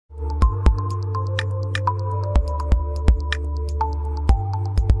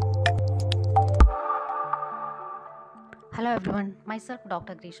everyone, myself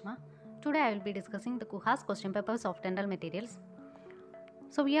Dr. Grishma. Today I will be discussing the Kuhas question papers of dental materials.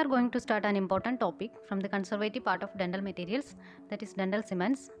 So we are going to start an important topic from the conservative part of dental materials, that is dental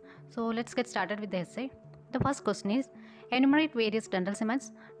cements. So let's get started with the essay. The first question is, enumerate various dental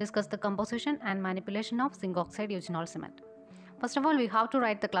cements, discuss the composition and manipulation of zinc oxide eugenol cement. First of all, we have to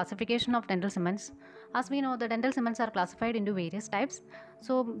write the classification of dental cements. As we know, the dental cements are classified into various types.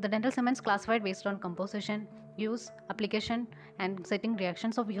 So the dental cements classified based on composition, use, application and setting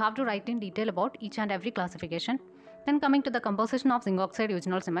reaction. So we have to write in detail about each and every classification. Then coming to the composition of zinc oxide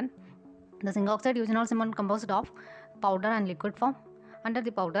eugenol cement. The zinc oxide eugenol cement composed of powder and liquid form. Under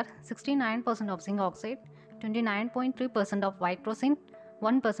the powder, 69% of zinc oxide, 29.3% of white rosin,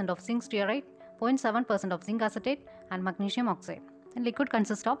 1% of zinc stearate, 0.7% of zinc acetate and magnesium oxide. And liquid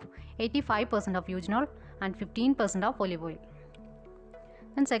consists of 85% of eugenol and 15% of olive oil.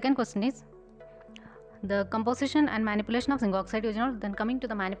 Then second question is the composition and manipulation of zinc oxide eugenol. Then coming to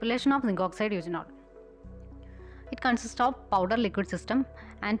the manipulation of zinc oxide eugenol. It consists of powder liquid system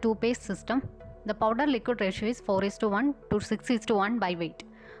and two-paste system. The powder liquid ratio is 4:1 to 6:1 by weight.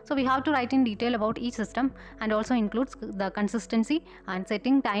 So we have to write in detail about each system and also includes the consistency and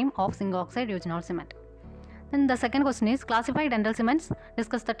setting time of zinc oxide eugenol cement. Then the second question is classify dental cements,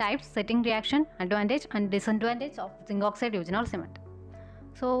 discuss the types, setting reaction, advantage and disadvantage of zinc oxide eugenol cement.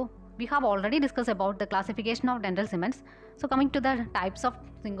 So we have already discussed about the classification of dental cements. So coming to the types of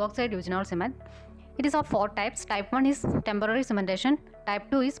zinc oxide eugenol cement, it is of four types. Type 1 is temporary cementation,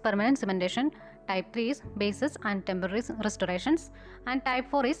 type 2 is permanent cementation, type 3 is bases and temporary restorations, and type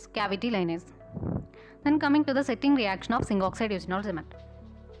 4 is cavity lineage. Then coming to the setting reaction of zinc oxide eugenol cement.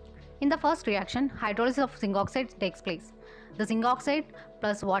 In the first reaction, hydrolysis of zinc oxide takes place. The zinc oxide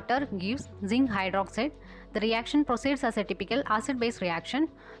plus water gives zinc hydroxide. The reaction proceeds as a typical acid-base reaction.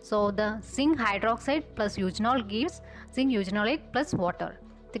 So the zinc hydroxide plus eugenol gives zinc eugenolate plus water.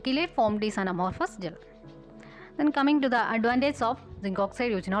 The chelate formed is an amorphous gel. Then coming to the advantage of zinc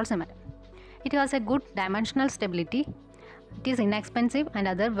oxide eugenol cement. It has a good dimensional stability. It is inexpensive and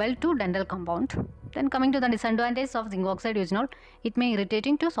other well-to dental compound. Then coming to the disadvantage of zinc oxide eugenol, it may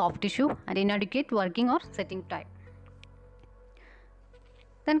irritating to soft tissue and inadequate working or setting time.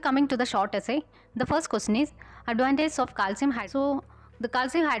 Then coming to the short essay, the first question is advantage of calcium hydroxide. So the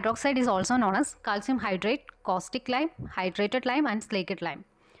calcium hydroxide is also known as calcium hydrate, caustic lime, hydrated lime and slaked lime.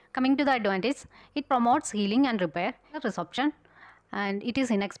 Coming to the advantage, it promotes healing and repair, resorption, and it is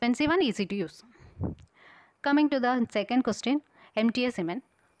inexpensive and easy to use. Coming to the second question, MTA cement.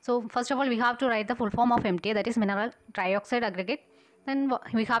 So first of all, we have to write the full form of MTA, that is mineral trioxide aggregate. Then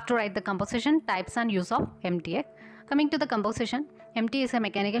we have to write the composition, types and use of MTA. Coming to the composition, MTA is a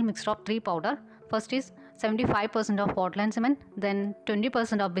mechanical mixture of three powder. First is 75% of Portland cement, then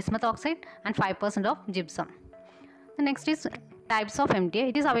 20% of bismuth oxide and 5% of gypsum. The next is types of MTA.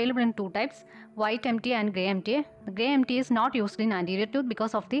 It is available in two types, white MTA and grey MTA. The grey MTA is not used in anterior tooth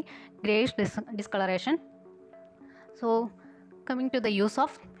because of the greyish discoloration. So coming to the use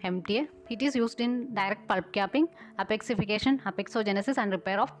of MTA, it is used in direct pulp capping, apexification, apexogenesis and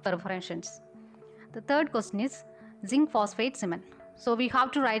repair of perforations. The third question is zinc phosphate cement. So we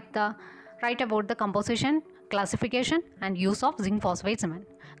have to write about the composition, classification and use of zinc phosphate cement.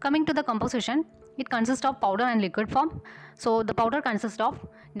 Coming to the composition, it consists of powder and liquid form. So the powder consists of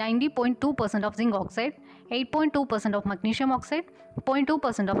 90.2% of zinc oxide, 8.2% of magnesium oxide,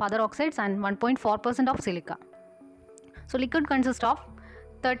 0.2% of other oxides and 1.4% of silica. So liquid consists of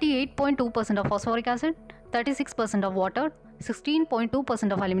 38.2% of phosphoric acid, 36% of water,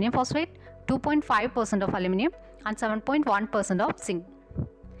 16.2% of aluminum phosphate, 2.5% of aluminum and 7.1% of zinc.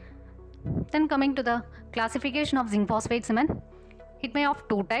 Then coming to the classification of zinc phosphate cement, it may of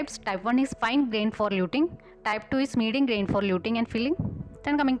two types. Type 1 is fine grain for luting, type 2 is medium grain for luting and filling.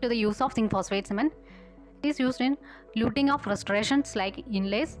 Then coming to the use of zinc phosphate cement, it is used in luting of restorations like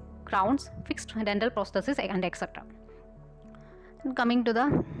inlays, crowns, fixed dental prosthesis and etc. And coming to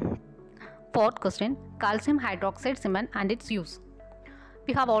the fourth question, calcium hydroxide cement and its use.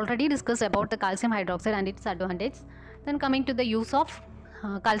 We have already discussed about the calcium hydroxide and its advantage. Then coming to the use of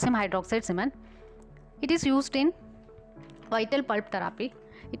calcium hydroxide cement, it is used in vital pulp therapy.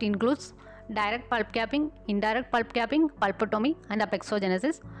 It includes direct pulp capping, indirect pulp capping, pulpotomy and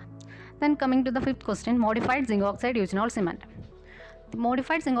apexogenesis. Then coming to the fifth question, modified zinc oxide eugenol cement. The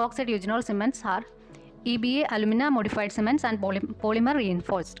modified zinc oxide eugenol cements are EBA alumina modified cements and polymer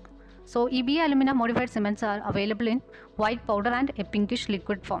reinforced. So EBA alumina modified cements are available in white powder and a pinkish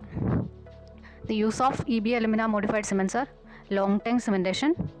liquid form. The use of EBA alumina modified cements are long-term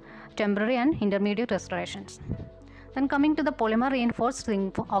cementation, temporary and intermediate restorations. Then coming to the polymer reinforced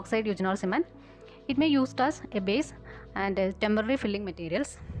zinc oxide eugenol cement, it may be used as a base and temporary filling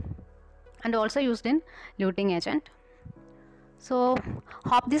materials, and also used in luting agent. So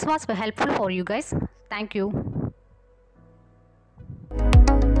hope this was helpful for you guys. Thank you.